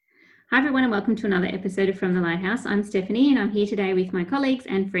Hi, everyone, and welcome to another episode of From the Lighthouse. I'm Stephanie, and I'm here today with my colleagues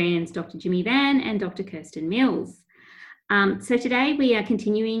and friends, Dr. Jimmy Van and Dr. Kirsten Mills. So today we are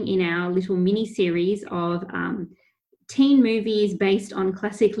continuing in our little mini-series of teen movies based on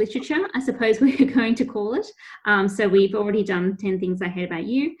classic literature, I suppose we're going to call it. So we've already done 10 Things I Hate About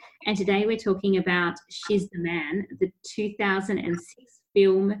You, and today we're talking about She's the Man, the 2006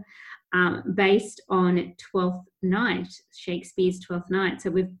 film based on Twelfth Night, Shakespeare's Twelfth Night. So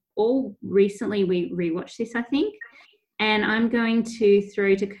we've all recently rewatched this, I think, and I'm going to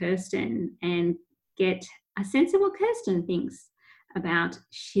throw to Kirsten and get a sense of what Kirsten thinks about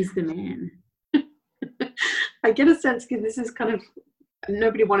She's the Man. I get a sense because this is kind of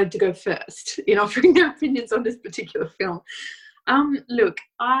nobody wanted to go first in offering their opinions on this particular film. Look,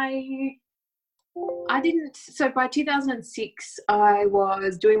 I didn't. So by 2006, I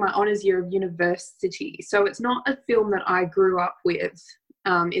was doing my honours year of university. So it's not a film that I grew up with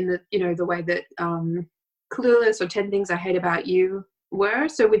in the way that Clueless or 10 Things I Hate About You were.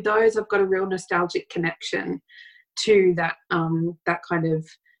 So with those, I've got a real nostalgic connection to that kind of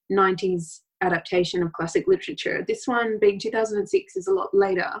 90s adaptation of classic literature. This one being 2006 is a lot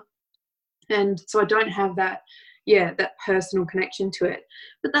later, and so I don't have that personal connection to it.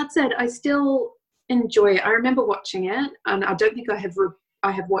 But that said, I still enjoy it. I remember watching it, and I don't think I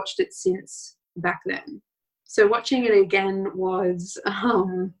have watched it since back then. So watching it again was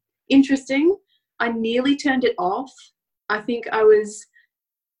interesting. I nearly turned it off. I think I was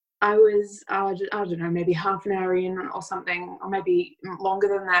I don't know, maybe half an hour in or something, or maybe longer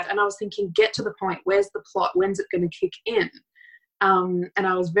than that. And I was thinking, get to the point. Where's the plot? When's it going to kick in? And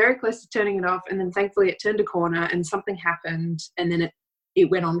I was very close to turning it off. And then thankfully it turned a corner and something happened. And then it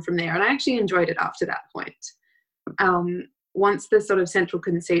went on from there. And I actually enjoyed it after that point. Once the sort of central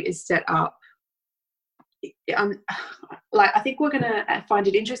conceit is set up, I think we're going to find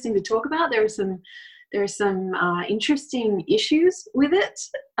it interesting to talk about. There are some interesting issues with it,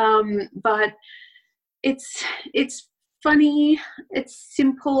 but it's funny, it's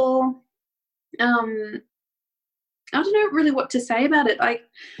simple. I don't know really what to say about it.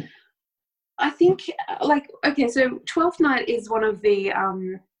 I think, okay, so Twelfth Night is one of the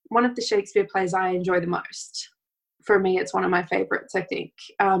Shakespeare plays I enjoy the most. For me, it's one of my favourites, I think,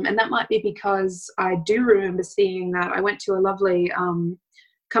 and that might be because I do remember seeing that. I went to a lovely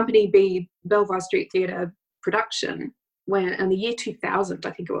Company B Belvoir Street Theatre production in the year 2000,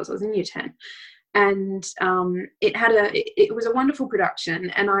 I think it was. I was in year 10, and it was a wonderful production.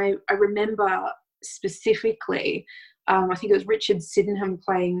 And I remember specifically, I think it was Richard Sydenham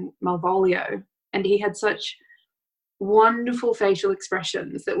playing Malvolio, and he had such wonderful facial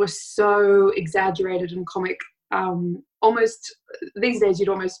expressions that were so exaggerated and comic. Almost these days you'd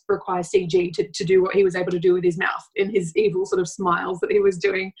almost require CG to do what he was able to do with his mouth in his evil sort of smiles that he was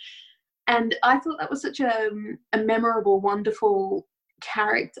doing. And I thought that was such a memorable, wonderful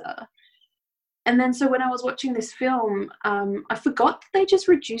character. And then so when I was watching this film, I forgot that they just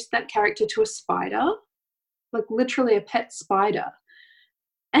reduced that character to a spider, like literally a pet spider.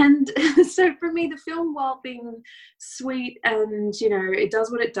 And so for me, the film, while being sweet and, it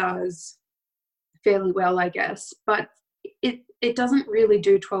does what it does fairly well, I guess, but it doesn't really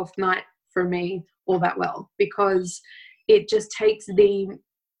do Twelfth Night for me all that well, because it just takes the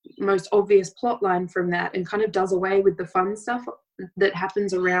most obvious plot line from that and kind of does away with the fun stuff that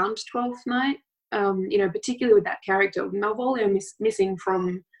happens around Twelfth Night, particularly with that character. Malvolio missing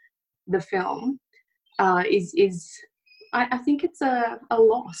from the film is I think it's a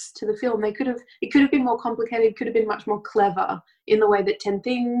loss to the film. It could have been more complicated, could have been much more clever in the way that 10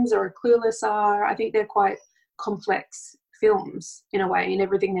 Things or Clueless are. I think they're quite complex films in a way in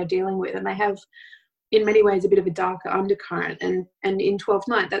everything they're dealing with, and they have in many ways a bit of a darker undercurrent, and in Twelfth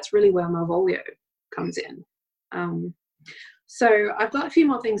Night that's really where Malvolio comes in. So I've got a few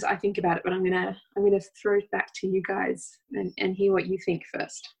more things I think about it, but I'm gonna throw it back to you guys and hear what you think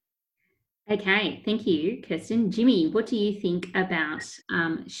first. Okay, thank you, Kirsten. Jimmy, what do you think about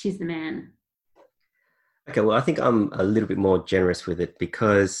She's the Man? Okay, well, I think I'm a little bit more generous with it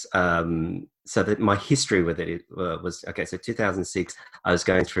because so that my history with it was, okay, so 2006, I was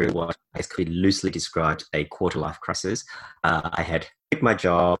going through what basically loosely described a quarter-life crisis. I had quit my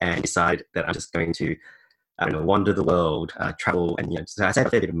job and decided that I'm just going to, wander the world, travel, and, so I saved a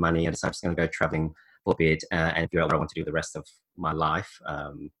fair bit of money and decided I'm just going to go traveling for a bit and figure out what I want to do the rest of my life.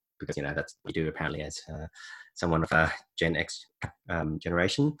 Because, that's what you do apparently as someone of a Gen X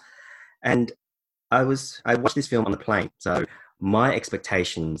generation. And I watched this film on the plane. So my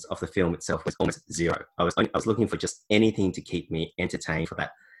expectations of the film itself was almost zero. I was looking for just anything to keep me entertained for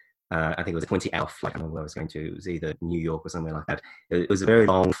that I think it was a 20-hour flight. I don't know where I was going to. It was either New York or somewhere like that. It was a very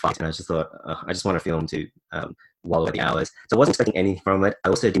long flight, and I just thought, I just want a film to while away the hours. So I wasn't expecting anything from it. I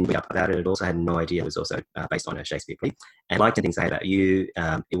also didn't read up about it. I also had no idea it was also based on a Shakespeare play. And like the things I had about you,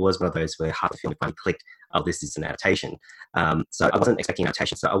 it was one of those where half the film finally clicked, oh, this is an adaptation. So I wasn't expecting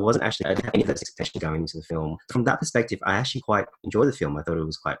adaptation. So I didn't have any of those expectations going into the film. From that perspective, I actually quite enjoyed the film. I thought it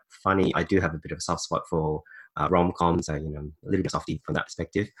was quite funny. I do have a bit of a soft spot for rom-com, so, a little bit softy from that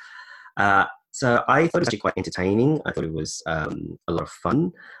perspective. So I thought it was actually quite entertaining. I thought it was a lot of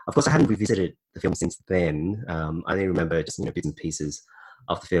fun. Of course, I hadn't revisited the film since then. I only remember just bits and pieces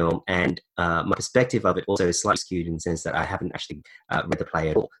of the film, and my perspective of it also is slightly skewed in the sense that I haven't actually read the play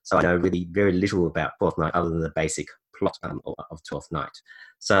at all. So I know really very little about Twelfth Night other than the basic plot of Twelfth Night.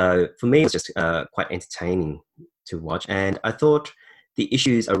 So for me, it was just quite entertaining to watch, and I thought the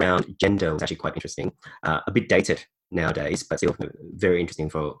issues around gender was actually quite interesting, a bit dated nowadays, but still very interesting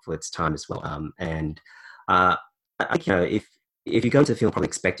for its time as well. And I if you go into the film probably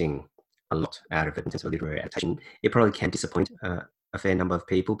expecting a lot out of it in terms of literary adaptation, it probably can disappoint a fair number of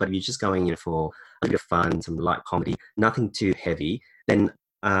people. But if you're just going for a bit of fun, some light comedy, nothing too heavy, then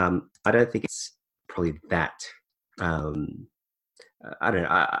I don't think it's probably that. I don't know.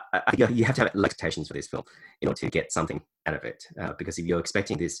 I think you have to have expectations for this film in order to get something out of it. Because if you're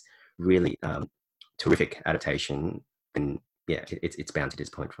expecting this really terrific adaptation, then yeah, it's bound to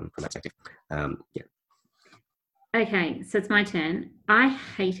disappoint from that perspective. Yeah. Okay, so it's my turn. I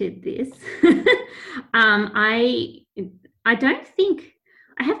hated this. I don't think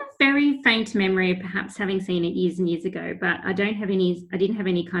I have a very faint memory of perhaps having seen it years and years ago, but I didn't have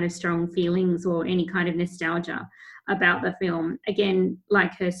any kind of strong feelings or any kind of nostalgia about the film. Again,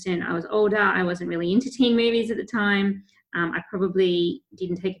 like Kirsten, I was older. I wasn't really into teen movies at the time. I probably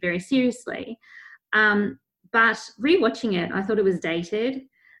didn't take it very seriously. But rewatching it, I thought it was dated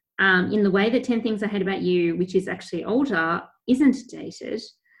in the way that 10 Things I Hate About You, which is actually older, isn't dated.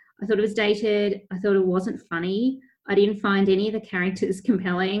 I thought it was dated. I thought it wasn't funny. I didn't find any of the characters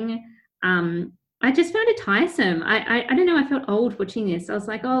compelling. I just found it tiresome. I don't know. I felt old watching this. I was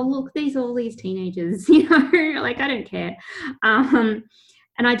like, oh, look, all these teenagers, like I don't care. And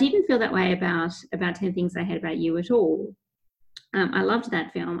I didn't feel that way about 10 Things I Hate About You at all. I loved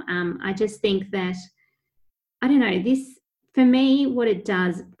that film. I just think that, I don't know, this, for me, what it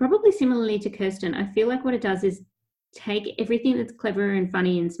does, probably similarly to Kirsten, I feel like what it does is take everything that's clever and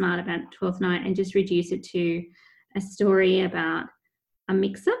funny and smart about Twelfth Night and just reduce it to a story about a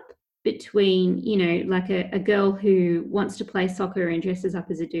mix-up between, like a girl who wants to play soccer and dresses up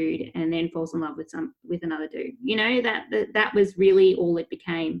as a dude and then falls in love with another dude. That was really all it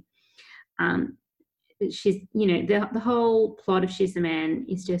became. She's, the whole plot of She's the Man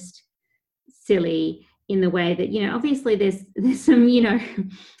is just silly in the way that, obviously there's some,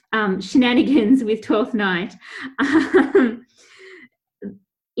 shenanigans with Twelfth Night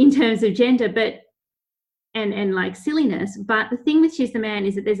in terms of gender, but and like silliness. But the thing with She's the Man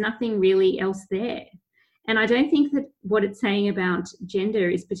is that there's nothing really else there. And I don't think that what it's saying about gender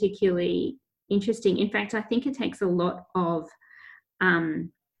is particularly interesting. In fact, I think it takes a lot of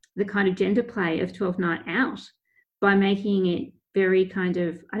the kind of gender play of Twelfth Night out by making it very kind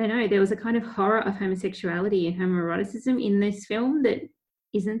of, I don't know, there was a kind of horror of homosexuality and homoeroticism in this film that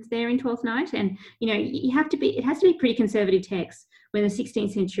isn't there in Twelfth Night. And, it has to be pretty conservative text when the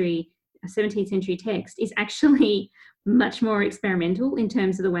 16th century, 17th century text is actually much more experimental in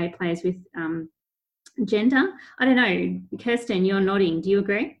terms of the way it plays with gender. I don't know, Kirsten, you're nodding. Do you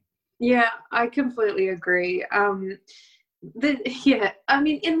agree? Yeah, I completely agree. In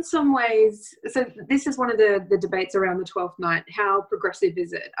some ways, so this is one of the debates around the Twelfth Night. How progressive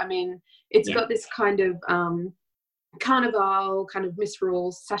is it? I mean, it's got this kind of carnival, kind of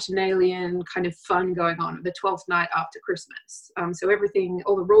misrules, Saturnalian kind of fun going on, the 12th night after Christmas. So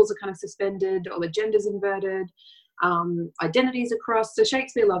all the rules are kind of suspended, all the genders inverted, identities across. So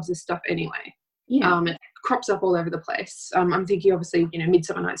Shakespeare loves this stuff anyway. Yeah. It crops up all over the place. I'm thinking, obviously,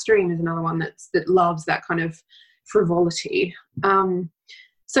 Midsummer Night's Dream is another one that loves that kind of frivolity.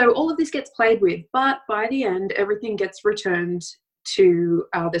 So all of this gets played with, but by the end, everything gets returned to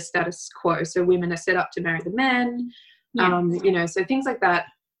the status quo. So women are set up to marry the men, so things like that.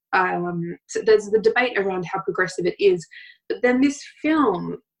 So there's the debate around how progressive it is, but then this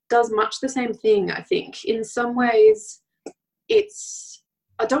film does much the same thing. I think in some ways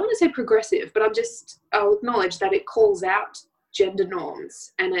I don't want to say progressive, but I'll acknowledge that it calls out gender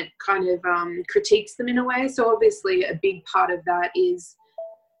norms and it kind of critiques them in a way. So obviously a big part of that is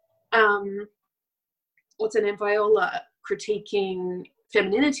Viola critiquing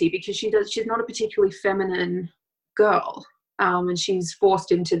femininity, because she's not a particularly feminine girl. and she's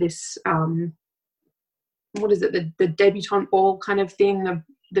forced into this what is it, the debutante ball kind of thing,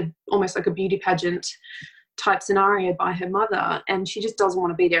 the almost like a beauty pageant type scenario by her mother, and she just doesn't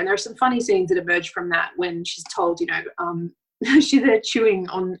want to be there. And there are some funny scenes that emerge from that when she's told, she's there chewing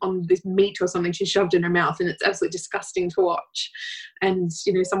on this meat or something she's shoved in her mouth, and it's absolutely disgusting to watch. And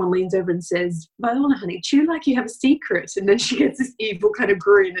someone leans over and says, "Viola, honey, chew like you have a secret." And then she gets this evil kind of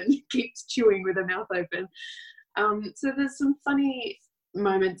grin and keeps chewing with her mouth open. So there's some funny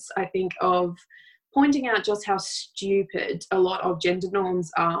moments, I think, of pointing out just how stupid a lot of gender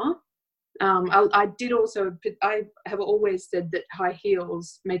norms are. I have always said that high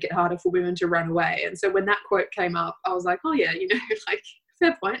heels make it harder for women to run away. And so when that quote came up, I was like, oh yeah, like,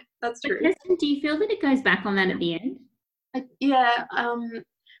 fair point. That's true. Kirsten, do you feel that it goes back on that at the end? Yeah.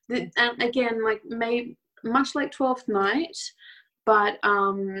 And again, like much like Twelfth Night, but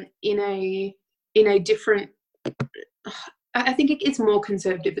in a different, I think it's more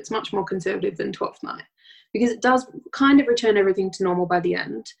conservative. It's much more conservative than Twelfth Night, because it does kind of return everything to normal by the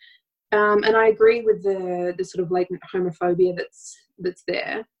end. And I agree with the sort of latent homophobia that's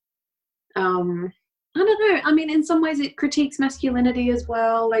there. I don't know. I mean, in some ways it critiques masculinity as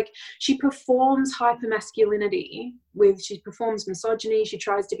well. Like, she performs hypermasculinity she performs misogyny. She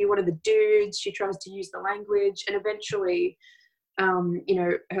tries to be one of the dudes. She tries to use the language, and eventually,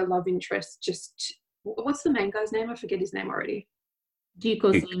 her love interest just, what's the main guy's name? I forget his name already. Duke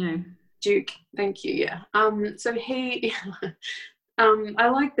Orsino. Duke. Thank you. Yeah. So he. I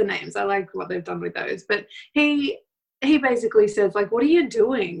like the names. I like what they've done with those. But he basically says, like, what are you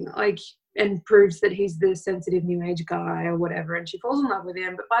doing? Like, and proves that he's the sensitive new age guy or whatever. And she falls in love with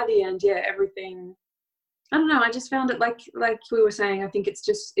him. But by the end, yeah, everything, I don't know. I just found it like we were saying, I think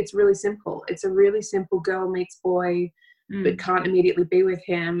it's really simple. It's a really simple girl meets boy, but can't immediately be with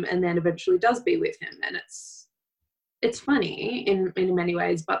him, and then eventually does be with him. And it's funny in many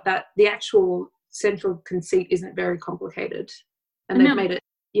ways, but that the actual central conceit isn't very complicated. And they've made it,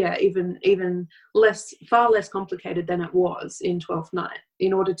 yeah, even far less complicated than it was in Twelfth Night,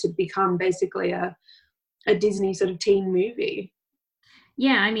 in order to become basically a Disney sort of teen movie.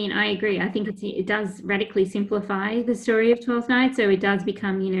 Yeah, I mean, I agree. I think it does radically simplify the story of Twelfth Night, so it does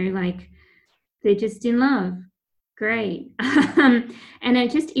become, like, they're just in love. Great. And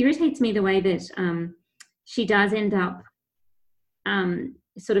it just irritates me the way that she does end up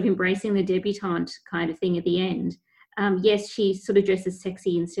sort of embracing the debutante kind of thing at the end. Yes, she sort of dresses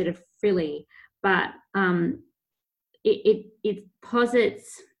sexy instead of frilly, but it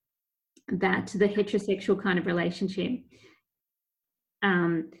posits that the heterosexual kind of relationship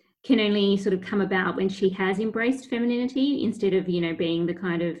can only sort of come about when she has embraced femininity, instead of being the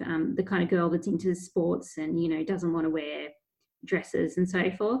kind of girl that's into sports and doesn't want to wear dresses and so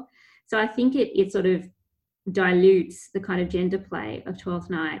forth. So I think it sort of dilutes the kind of gender play of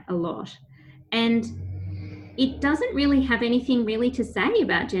Twelfth Night a lot, and it doesn't really have anything really to say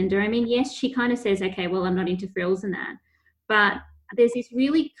about gender. I mean, yes, she kind of says, okay, well, I'm not into frills and that, but there's this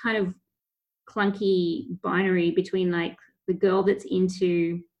really kind of clunky binary between, like, the girl that's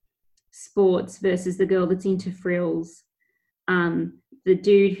into sports versus the girl that's into frills, the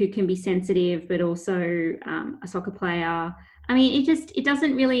dude who can be sensitive but also a soccer player. I mean, it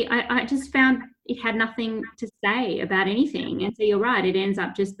doesn't really, I just found it had nothing to say about anything. And so you're right, it ends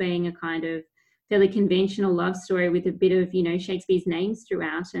up just being a kind of fairly conventional love story with a bit of, Shakespeare's names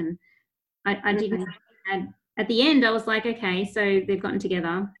throughout. And I didn't, at the end, I was like, okay, so they've gotten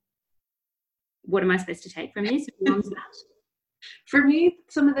together. What am I supposed to take from this? For me,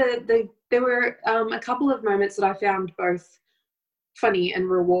 some of there were a couple of moments that I found both funny and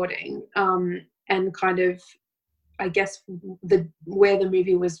rewarding, and kind of, I guess, where the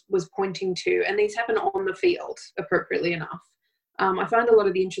movie was pointing to, and these happen on the field, appropriately enough. I find a lot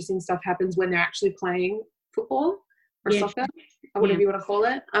of the interesting stuff happens when they're actually playing football or soccer, or whatever you want to call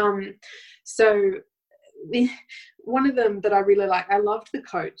it. So one of them that I really like, I loved the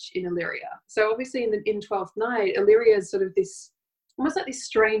coach in Illyria. So obviously in Twelfth Night, Illyria is sort of this, almost like this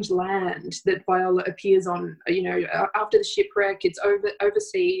strange land that Viola appears on, after the shipwreck. It's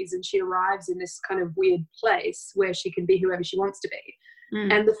overseas, and she arrives in this kind of weird place where she can be whoever she wants to be.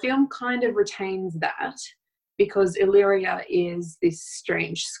 And the film kind of retains that, because Illyria is this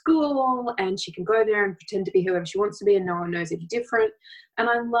strange school, and she can go there and pretend to be whoever she wants to be, and no one knows any different. And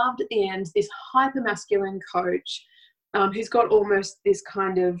I loved at the end this hyper-masculine coach who's got almost this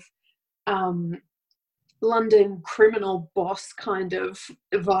kind of London criminal boss kind of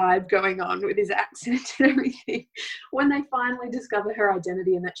vibe going on with his accent and everything, when they finally discover her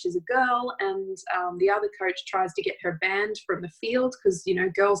identity and that she's a girl. And the other coach tries to get her banned from the field because,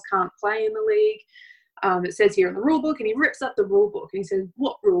 girls can't play in the league. it says here in the rule book, and he rips up the rule book and he says,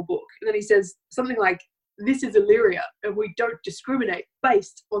 what rule book? And then he says something like, this is Illyria and we don't discriminate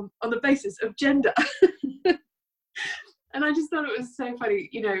based on the basis of gender. And I just thought it was so funny.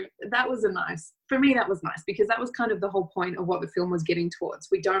 You know, that was for me, that was nice, because that was kind of the whole point of what the film was getting towards.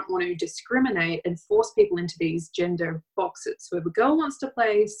 We don't want to discriminate and force people into these gender boxes. So if a girl wants to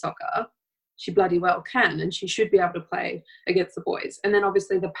play soccer, she bloody well can, and she should be able to play against the boys. And then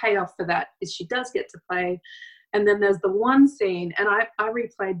obviously the payoff for that is she does get to play. And then there's the one scene, and I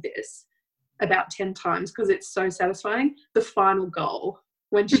replayed this about 10 times because it's so satisfying, the final goal,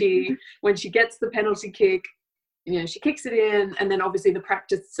 when she gets the penalty kick. You know, she kicks it in, and then obviously the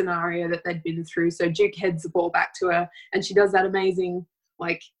practice scenario that they'd been through. So Duke heads the ball back to her, and she does that amazing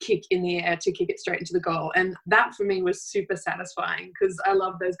like kick in the air to kick it straight into the goal. And that for me was super satisfying, because I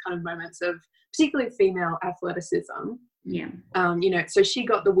love those kind of moments of particularly female athleticism. Yeah. You know, so she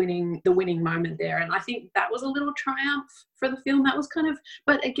got the winning moment there, and I think that was a little triumph for the film. That was kind of,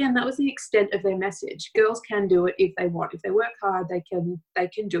 but again, that was the extent of their message. Girls can do it if they want. If they work hard, they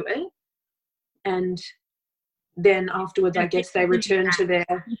can do it. And then afterwards, I guess they return to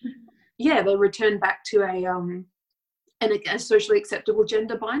they return back to a socially acceptable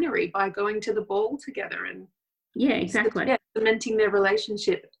gender binary by going to the ball together and exactly cementing their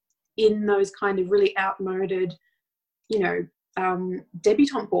relationship in those kind of really outmoded, you know,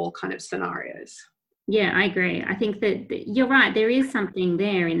 debutante ball kind of scenarios. Yeah, I agree. I think that you're right. There is something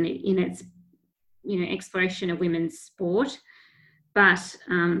there in its, you know, exploration of women's sport, but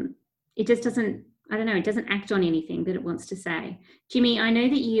it just doesn't. I don't know, it doesn't act on anything that it wants to say. Jimmy, I know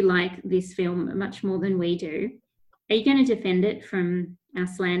that you like this film much more than we do. Are you going to defend it from our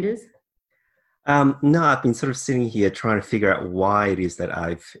slanders? No, I've been sort of sitting here trying to figure out why it is that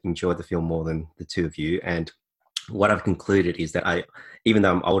I've enjoyed the film more than the two of you. And what I've concluded is that even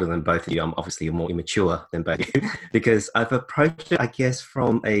though I'm older than both of you, I'm obviously more immature than both of you, because I've approached it, I guess,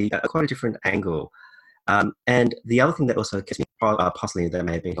 from quite a different angle. And the other thing that also gets me, possibly that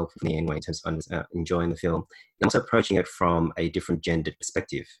may have been helpful for me anyway in terms of enjoying the film, I'm also approaching it from a different gendered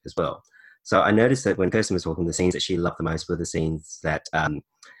perspective as well. So I noticed that when Kirsten was talking, the scenes that she loved the most were the scenes that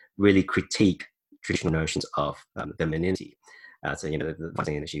really critique traditional notions of femininity. So, you know, the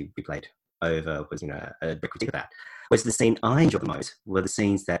scene that she replayed over was, you know, a critique of that. Whereas the scene I enjoyed the most were the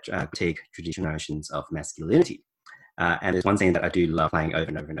scenes that critique traditional notions of masculinity. And there's one scene that I do love playing over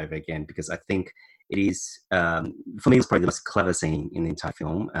and over and over again, because I think it is, for me, it's probably the most clever scene in the entire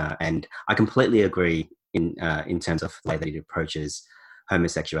film. And I completely agree in terms of the way that it approaches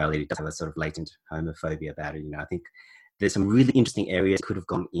homosexuality. It does have a sort of latent homophobia about it. You know, I think there's some really interesting areas it could have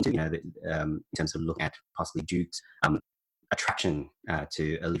gone into, you know, in terms of looking at possibly Duke's attraction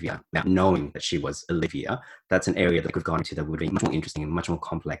to Olivia, without knowing that she was Olivia. That's an area that could have gone into that would be much more interesting and much more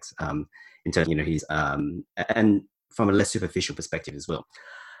complex in terms of, you know, his, and from a less superficial perspective as well.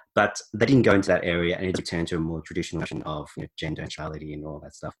 But they didn't go into that area, and it returned to a more traditional notion of, you know, gender and sexuality and all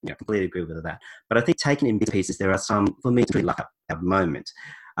that stuff. You know, completely agree with that. But I think taken in bits and pieces, there are some, for me, to really like at the moment.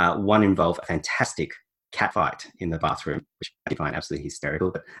 One involved a fantastic cat fight in the bathroom, which I find absolutely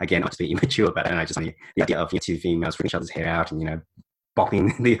hysterical. But again, I was a bit immature about it, and I just the idea of, you know, two females ripping each other's hair out and, you know,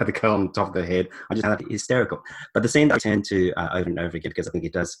 bopping the other girl on the top of the head. I just found that hysterical. But the scene that I turn to over and over again, because I think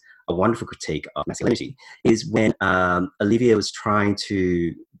it does a wonderful critique of masculinity, is when Olivia was trying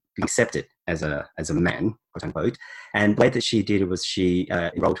to be accepted as a man, quote unquote. And the way that she did it was she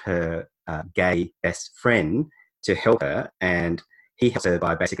enrolled her gay best friend to help her, and he helped her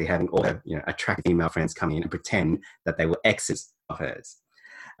by basically having all her, you know, attractive female friends come in and pretend that they were exes of hers.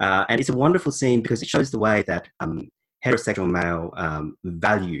 And it's a wonderful scene because it shows the way that heterosexual male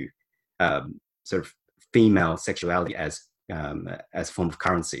value sort of female sexuality as a form of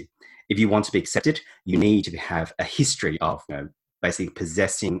currency. If you want to be accepted, you need to have a history of, you know, basically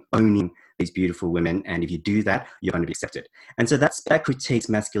possessing, owning these beautiful women, and if you do that, you're going to be accepted. And so that critiques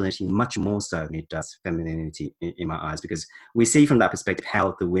masculinity much more so than it does femininity in my eyes, because we see from that perspective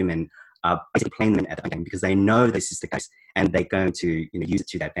how the women are basically playing them at the game because they know this is the case, and they're going to, you know, use it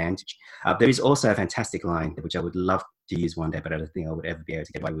to their advantage. There is also a fantastic line which I would love to use one day, but I don't think I would ever be able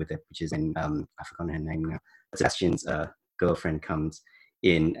to get away with it, which is in I've forgotten her name now. Sebastian's girlfriend comes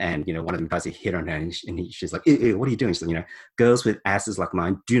in, and, you know, one of them tries to hit on her, and she's like, ew, what are you doing? She's like, you know, girls with asses like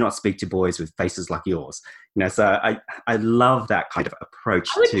mine do not speak to boys with faces like yours. You know, so I love that kind of approach.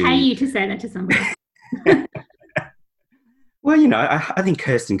 I would pay you to say that to somebody. Well, you know, I think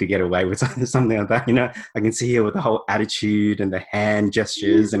Kirsten could get away with something like that. You know, I can see her with the whole attitude and the hand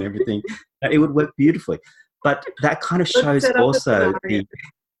gestures and everything. It would work beautifully. But that kind of shows also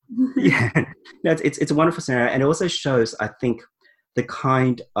yeah, no, it's a wonderful scenario, and it also shows, I think, the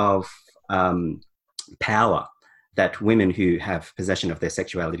kind of power that women who have possession of their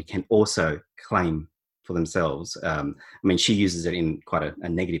sexuality can also claim for themselves. I mean, she uses it in quite a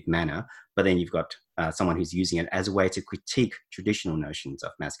negative manner, but then you've got someone who's using it as a way to critique traditional notions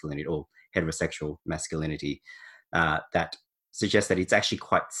of masculinity or heterosexual masculinity that suggest that it's actually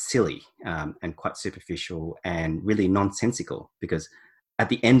quite silly and quite superficial and really nonsensical, because at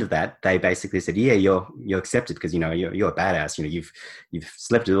the end of that, they basically said, yeah, you're accepted because, you're a badass. You've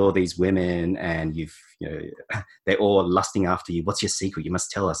slept with all these women and they're all lusting after you. What's your secret? You must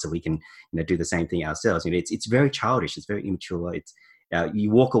tell us so we can, do the same thing ourselves. It's very childish. It's very immature. It's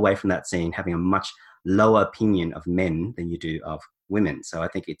you walk away from that scene having a much lower opinion of men than you do of women. So I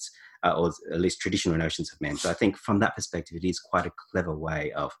think it's, or at least traditional notions of men. So I think from that perspective, it is quite a clever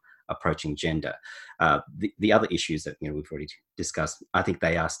way of approaching gender. The other issues that we've already discussed, I think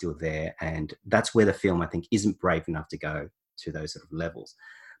they are still there, and that's where the film, I think, isn't brave enough to go to those sort of levels.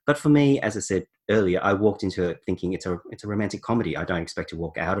 But for me, as I said earlier, I walked into it thinking it's a romantic comedy. I don't expect to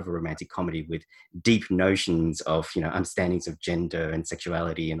walk out of a romantic comedy with deep notions of understandings of gender and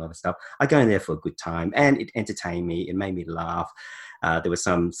sexuality and all that stuff. I go in there for a good time, and it entertained me. It made me laugh. There were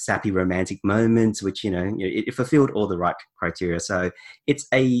some sappy romantic moments, which it fulfilled all the right criteria. So it's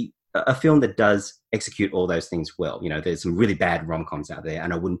a film that does execute all those things well. There's some really bad rom-coms out there,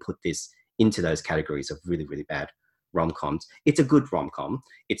 and I wouldn't put this into those categories of really, really bad rom-coms. It's a good rom-com.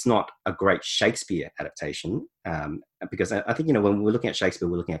 It's not a great Shakespeare adaptation, because I think, when we're looking at Shakespeare,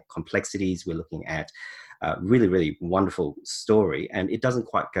 we're looking at complexities, we're looking at really, really wonderful story, and it doesn't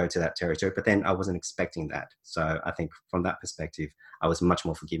quite go to that territory, but then I wasn't expecting that. So I think from that perspective, I was much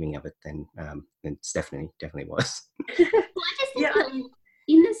more forgiving of it than Stephanie definitely was. Well, I just think that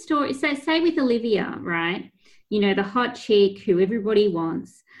in the story, so say with Olivia, right, the hot chick who everybody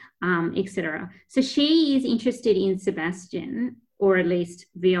wants, etc. So she is interested in Sebastian, or at least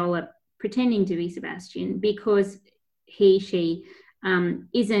Viola pretending to be Sebastian, because she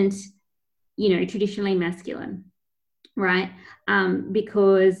isn't, traditionally masculine, right?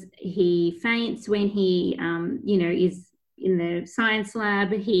 Because he faints when he, is in the science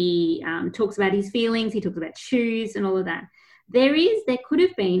lab. He talks about his feelings. He talks about shoes and all of that. There could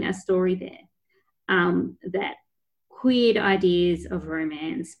have been a story there that queered ideas of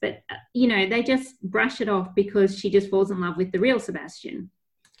romance, but they just brush it off because she just falls in love with the real Sebastian.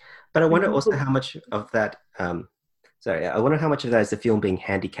 But I wonder also how much of that I wonder how much of that is the film being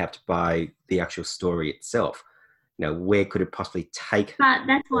handicapped by the actual story itself. Where could it possibly take? But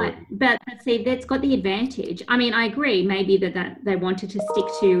that's why. But see, that's got the advantage. I mean, I agree. Maybe that they wanted to stick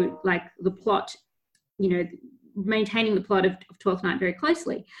to like the plot, maintaining the plot of Twelfth Night very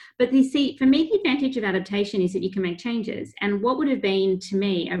closely. But you see, for me, the advantage of adaptation is that you can make changes. And what would have been to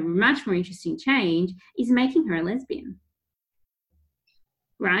me a much more interesting change is making her a lesbian.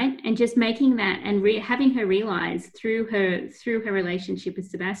 Right, and just making that and having her realize through her relationship with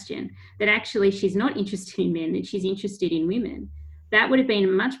Sebastian that actually she's not interested in men, that she's interested in women. That would have been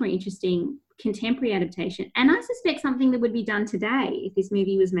a much more interesting contemporary adaptation, and I suspect something that would be done today if this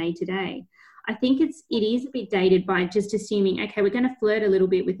movie was made today. I think it is a bit dated by just assuming, okay, we're going to flirt a little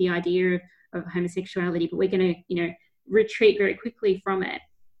bit with the idea of homosexuality, but we're going to retreat very quickly from it.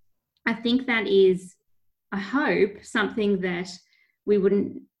 I think that is, I hope, something that we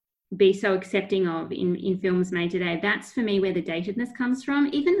wouldn't be so accepting of in films made today. That's for me where the datedness comes from.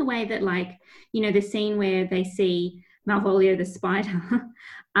 Even the way that, the scene where they see Malvolio the spider,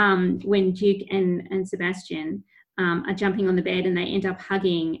 when Duke and Sebastian are jumping on the bed and they end up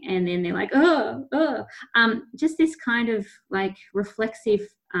hugging, and then they're like, just this kind of reflexive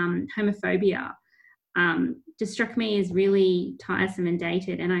homophobia just struck me as really tiresome and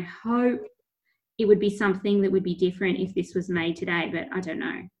dated. And I hope it would be something that would be different if this was made today, but I don't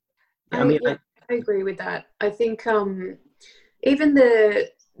know. I agree with that. I think even the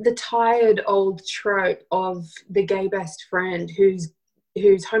tired old trope of the gay best friend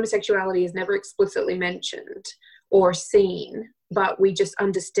whose homosexuality is never explicitly mentioned or seen, but we just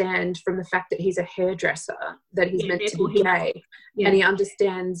understand from the fact that he's a hairdresser that he's meant to be gay, and he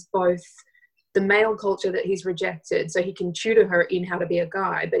understands both the male culture that he's rejected, so he can tutor her in how to be a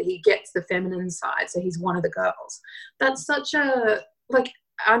guy, but he gets the feminine side, so he's one of the girls. That's such a,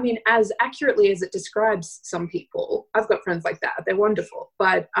 as accurately as it describes some people, I've got friends like that, they're wonderful,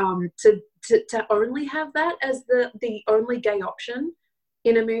 but to only have that as the only gay option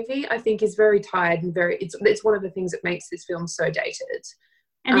in a movie, I think is very tired and it's one of the things that makes this film so dated.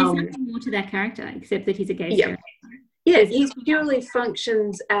 And there's nothing more to that character except that he's a gay stereotype. Yeah, he purely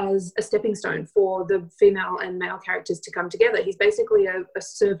functions as a stepping stone for the female and male characters to come together. He's basically a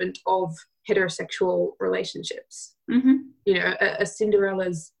servant of heterosexual relationships. Mm-hmm. You know, a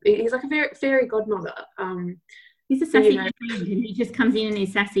Cinderella's. He's like a fairy godmother. He's a sassy friend, and he just comes in and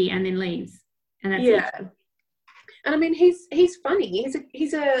is sassy and then leaves, and that's it. And I mean, he's funny.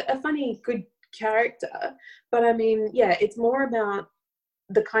 He's a funny, good character. But I mean, yeah, it's more about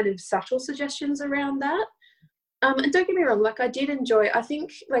the kind of subtle suggestions around that. And don't get me wrong, like I did enjoy, I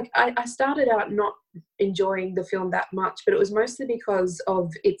think like I started out not enjoying the film that much, but it was mostly because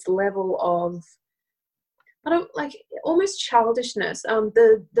of its level of, I don't like, almost childishness.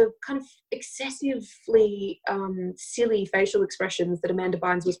 The kind of excessively silly facial expressions that Amanda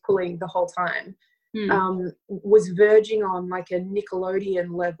Bynes was pulling the whole time was verging on like a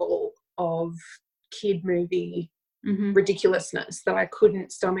Nickelodeon level of kid movie ridiculousness that I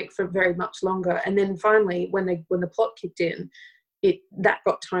couldn't stomach for very much longer. And then finally, when the plot kicked in, that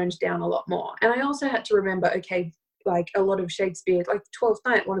got toned down a lot more. And I also had to remember, okay, like a lot of Shakespeare, like Twelfth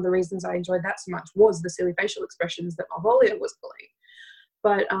Night, one of the reasons I enjoyed that so much was the silly facial expressions that Malvolio was pulling.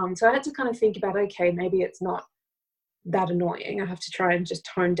 But so I had to kind of think about, okay, maybe it's not that annoying. I have to try and just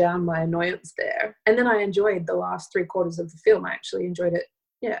tone down my annoyance there. And then I enjoyed the last 3/4 of the film. I actually enjoyed it,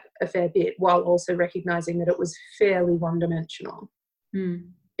 a fair bit, while also recognizing that it was fairly one-dimensional.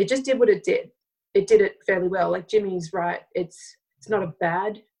 It just did what it did. It did it fairly well. Like Jimmy's right. It's not a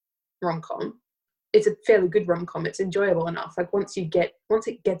bad rom-com. It's a fairly good rom-com. It's enjoyable enough. Like once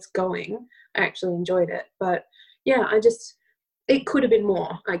it gets going, I actually enjoyed it. But yeah, it could have been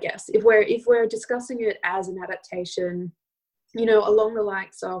more, I guess. If we're discussing it as an adaptation, you know, along the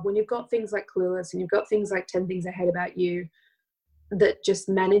likes of when you've got things like Clueless and you've got things like 10 Things I Hate About You that just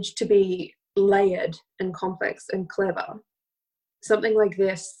manage to be layered and complex and clever, something like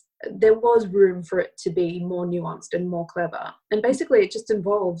this, there was room for it to be more nuanced and more clever. And basically it just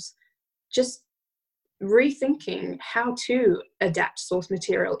involves just rethinking how to adapt source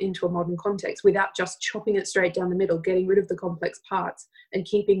material into a modern context without just chopping it straight down the middle, getting rid of the complex parts and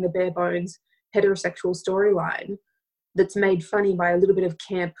keeping the bare bones heterosexual storyline that's made funny by a little bit of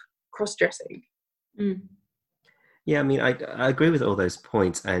camp cross-dressing. Yeah, I mean, I agree with all those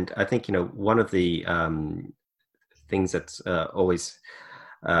points. And I think, you know, one of the things that's always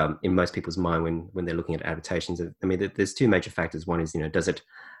in most people's mind when they're looking at adaptations, I mean, there's two major factors. One is, you know, does it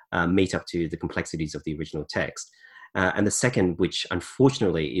meet up to the complexities of the original text? And the second, which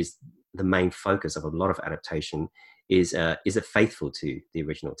unfortunately is the main focus of a lot of adaptation, is it faithful to the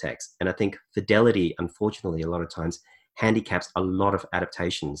original text? And I think fidelity, unfortunately, a lot of times handicaps a lot of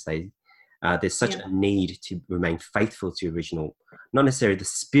adaptations. There's such a need to remain faithful to original, not necessarily the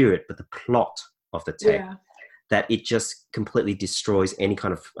spirit, but the plot of the text, that it just completely destroys any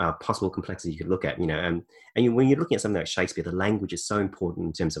kind of possible complexity you could look at, you know. And when you're looking at something like Shakespeare, the language is so important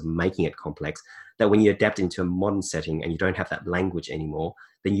in terms of making it complex that when you adapt into a modern setting and you don't have that language anymore,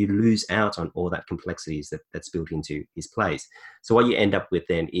 then you lose out on all that complexities that's built into his plays. So what you end up with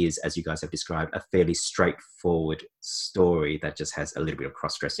then is, as you guys have described, a fairly straightforward story that just has a little bit of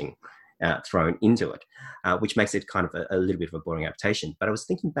cross-dressing thrown into it, which makes it kind of a little bit of a boring adaptation. But I was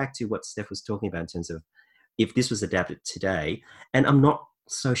thinking back to what Steph was talking about in terms of if this was adapted today, and I'm not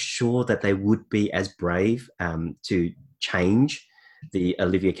so sure that they would be as brave to change the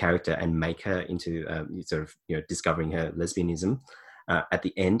Olivia character and make her into sort of, you know, discovering her lesbianism at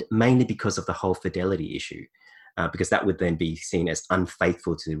the end, mainly because of the whole fidelity issue. Because that would then be seen as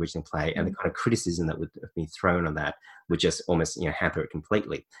unfaithful to the original play, and the kind of criticism that would have been thrown on that would just almost, you know, hamper it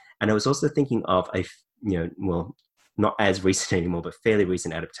completely. And I was also thinking of a, you know, well, not as recent anymore, but fairly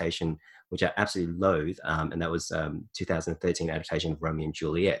recent adaptation, which I absolutely loathe, and that was 2013 adaptation of Romeo and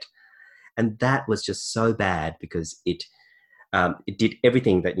Juliet. And that was just so bad because it did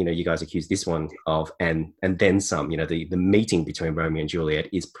everything that, you know, you guys accused this one of, and then some. You know, the meeting between Romeo and Juliet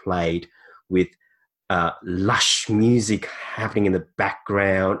is played with lush music happening in the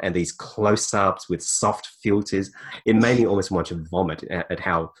background and these close-ups with soft filters. It made me almost want to vomit at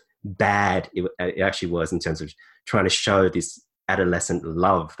how bad it actually was in terms of trying to show this adolescent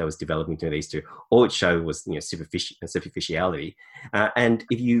love that was developing between these two. All it showed was, you know, superficiality. And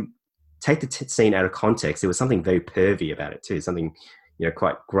if you take the scene out of context, there was something very pervy about it too, something, you know,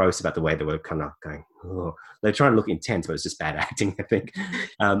 quite gross about the way they were kind of going, oh. They're trying to look intense, but it's just bad acting, I think.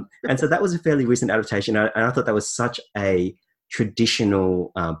 And so that was a fairly recent adaptation. And I thought that was such a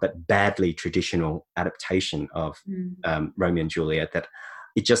traditional, but badly traditional adaptation of Romeo and Juliet that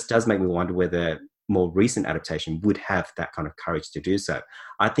it just does make me wonder whether more recent adaptation would have that kind of courage to do so.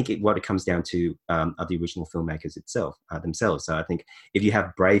 I think what it comes down to are the original filmmakers themselves. So I think if you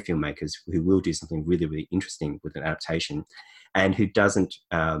have brave filmmakers who will do something really, really interesting with an adaptation, and who doesn't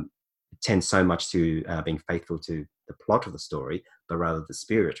tend so much to being faithful to the plot of the story, but rather the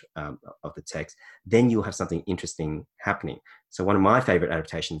spirit of the text, then you'll have something interesting happening. So one of my favorite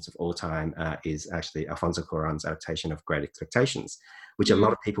adaptations of all time is actually Alfonso Cuarón's adaptation of Great Expectations, which a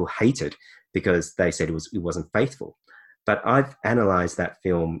lot of people hated because they said it wasn't faithful. But I've analysed that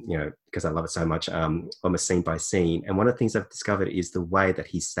film, because I love it so much, almost scene by scene. And one of the things I've discovered is the way that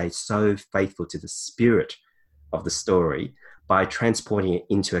he stayed so faithful to the spirit of the story by transporting it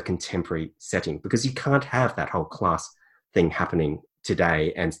into a contemporary setting, because you can't have that whole class thing happening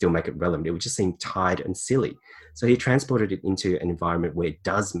today and still make it relevant. It would just seem tired and silly. So he transported it into an environment where it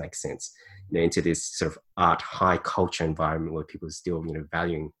does make sense, into this sort of art, high culture environment where people are still,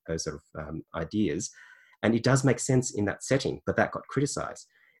 valuing those sort of ideas. And it does make sense in that setting, but that got criticized.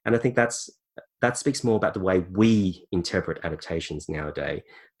 And I think that speaks more about the way we interpret adaptations nowadays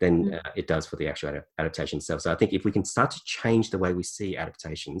than it does for the actual adaptation itself. So I think if we can start to change the way we see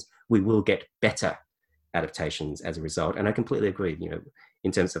adaptations, we will get better adaptations as a result. And I completely agree,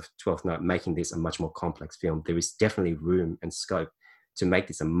 in terms of 12th Night, making this a much more complex film, there is definitely room and scope to make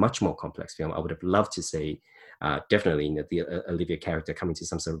this a much more complex film. I would have loved to see, definitely, the Olivia character coming to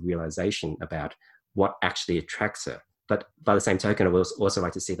some sort of realization about what actually attracts her. But by the same token, I would also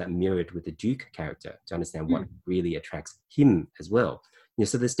like to see that mirrored with the Duke character to understand what really attracts him as well.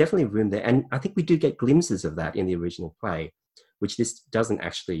 So there's definitely room there. And I think we do get glimpses of that in the original play, which this doesn't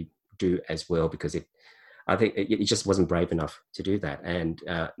actually do as well, because I think it just wasn't brave enough to do that. And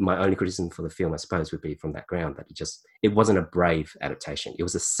my only criticism for the film, I suppose, would be from that ground, that it wasn't a brave adaptation. It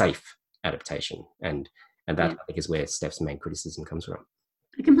was a safe adaptation. And that, I think, is where Steph's main criticism comes from.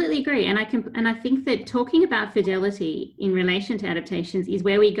 I completely agree. And I think that talking about fidelity in relation to adaptations is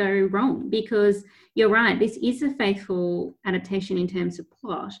where we go wrong, because you're right, this is a faithful adaptation in terms of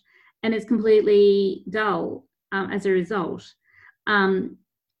plot, and it's completely dull as a result.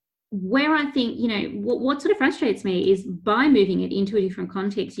 Where I think, what sort of frustrates me is by moving it into a different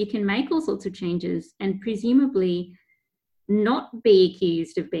context, you can make all sorts of changes and presumably not be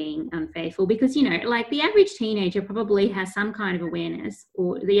accused of being unfaithful, because, like the average teenager probably has some kind of awareness,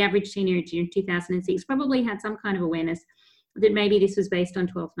 or the average teenager in 2006 probably had some kind of awareness that maybe this was based on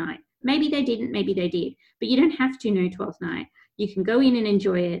 12th Night. Maybe they didn't, maybe they did, but you don't have to know 12th Night. You can go in and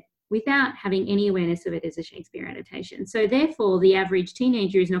enjoy it without having any awareness of it as a Shakespeare adaptation. So therefore, the average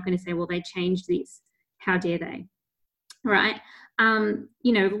teenager is not going to say, well, they changed this. How dare they? Right?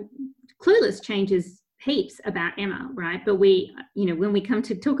 Clueless changes heaps about Emma, right? But when we come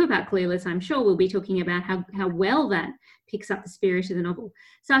to talk about Clueless, I'm sure we'll be talking about how well that picks up the spirit of the novel.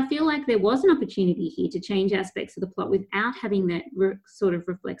 So I feel like there was an opportunity here to change aspects of the plot without having that sort of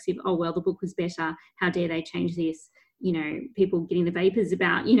reflexive, oh, well, the book was better, how dare they change this? People getting the vapors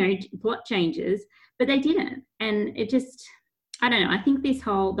about, plot changes, but they didn't. And it just, I don't know. I think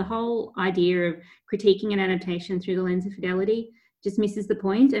the whole idea of critiquing an adaptation through the lens of fidelity just misses the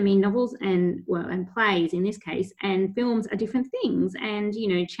point. I mean, novels and plays in this case and films are different things. And,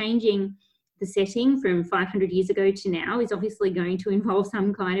 changing the setting from 500 years ago to now is obviously going to involve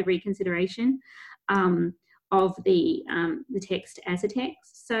some kind of reconsideration of the text as a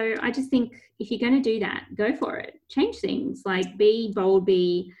text. So I just think if you're going to do that, go for it. Change things, like be bold,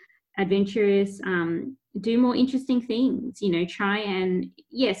 be adventurous, do more interesting things, try and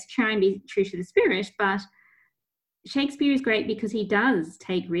be true to the spirit. But Shakespeare is great because he does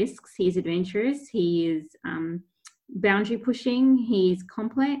take risks. He's adventurous. He is boundary pushing. He's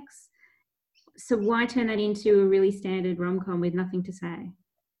complex. So why turn that into a really standard rom-com with nothing to say?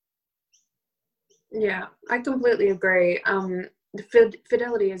 Yeah, I completely agree.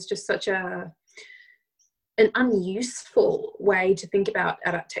 Fidelity is just such an unuseful way to think about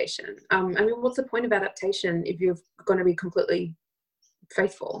adaptation. What's the point of adaptation if you're going to be completely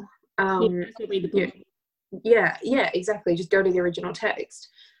faithful? Read the book. Yeah, exactly. Just go to the original text.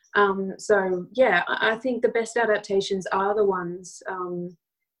 I think the best adaptations are the ones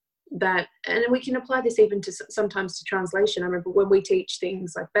that, and we can apply this even to sometimes to translation. I remember when we teach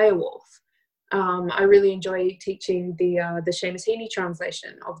things like Beowulf, I really enjoy teaching the Seamus Heaney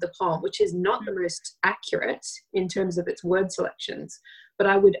translation of the poem, which is not the most accurate in terms of its word selections, but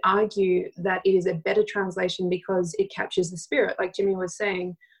I would argue that it is a better translation because it captures the spirit, like Jimmy was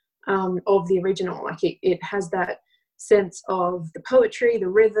saying, of the original. Like it has that sense of the poetry, the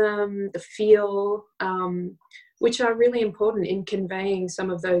rhythm, the feel, which are really important in conveying some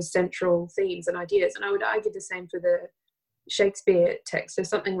of those central themes and ideas. And I would argue the same for the Shakespeare text. So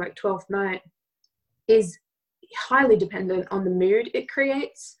something like Twelfth Night is highly dependent on the mood it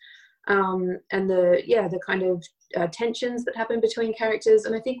creates, and the kind of tensions that happen between characters.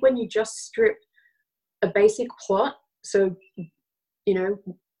 And I think when you just strip a basic plot, so, you know,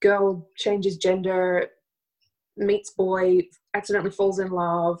 girl changes gender, meets boy, accidentally falls in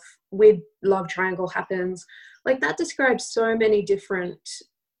love, weird love triangle happens, like that describes so many different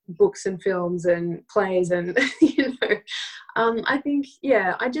books and films and plays, and you know, I think,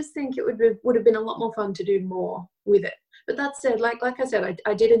 yeah, I just think it would have been a lot more fun to do more with it. But that said, like I said,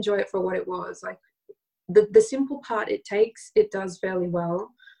 I did enjoy it for what it was. Like the simple part it takes, it does fairly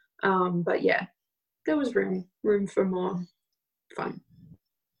well. But yeah, there was room for more fun.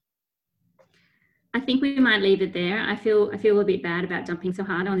 I think we might leave it there. I feel a bit bad about jumping so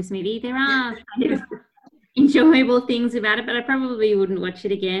hard on this movie. There are kind of enjoyable things about it, but I probably wouldn't watch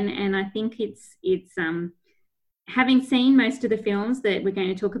it again. And I think it's having seen most of the films that we're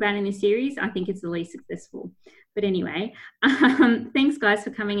going to talk about in this series, I think it's the least successful. But anyway, thanks guys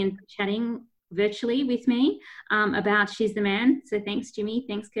for coming and chatting virtually with me about She's the Man. So thanks, Jimmy.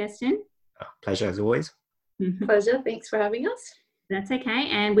 Thanks, Kirsten. Pleasure as always. Pleasure. Thanks for having us. That's okay.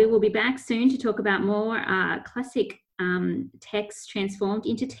 And we will be back soon to talk about more classic texts transformed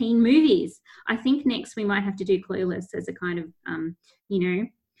into teen movies. I think next we might have to do Clueless as a kind of,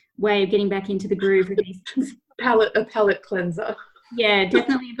 way of getting back into the groove of these things. A palate cleanser. Yeah,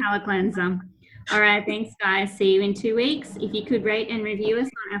 definitely a palate cleanser. All right, thanks guys. See you in 2 weeks. If you could rate and review us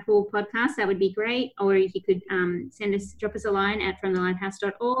on Apple Podcasts, that would be great. Or if you could drop us a line at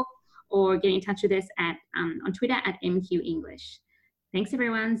fromthelighthouse.org, or get in touch with us on Twitter at MQ English. Thanks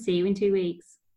everyone. See you in 2 weeks.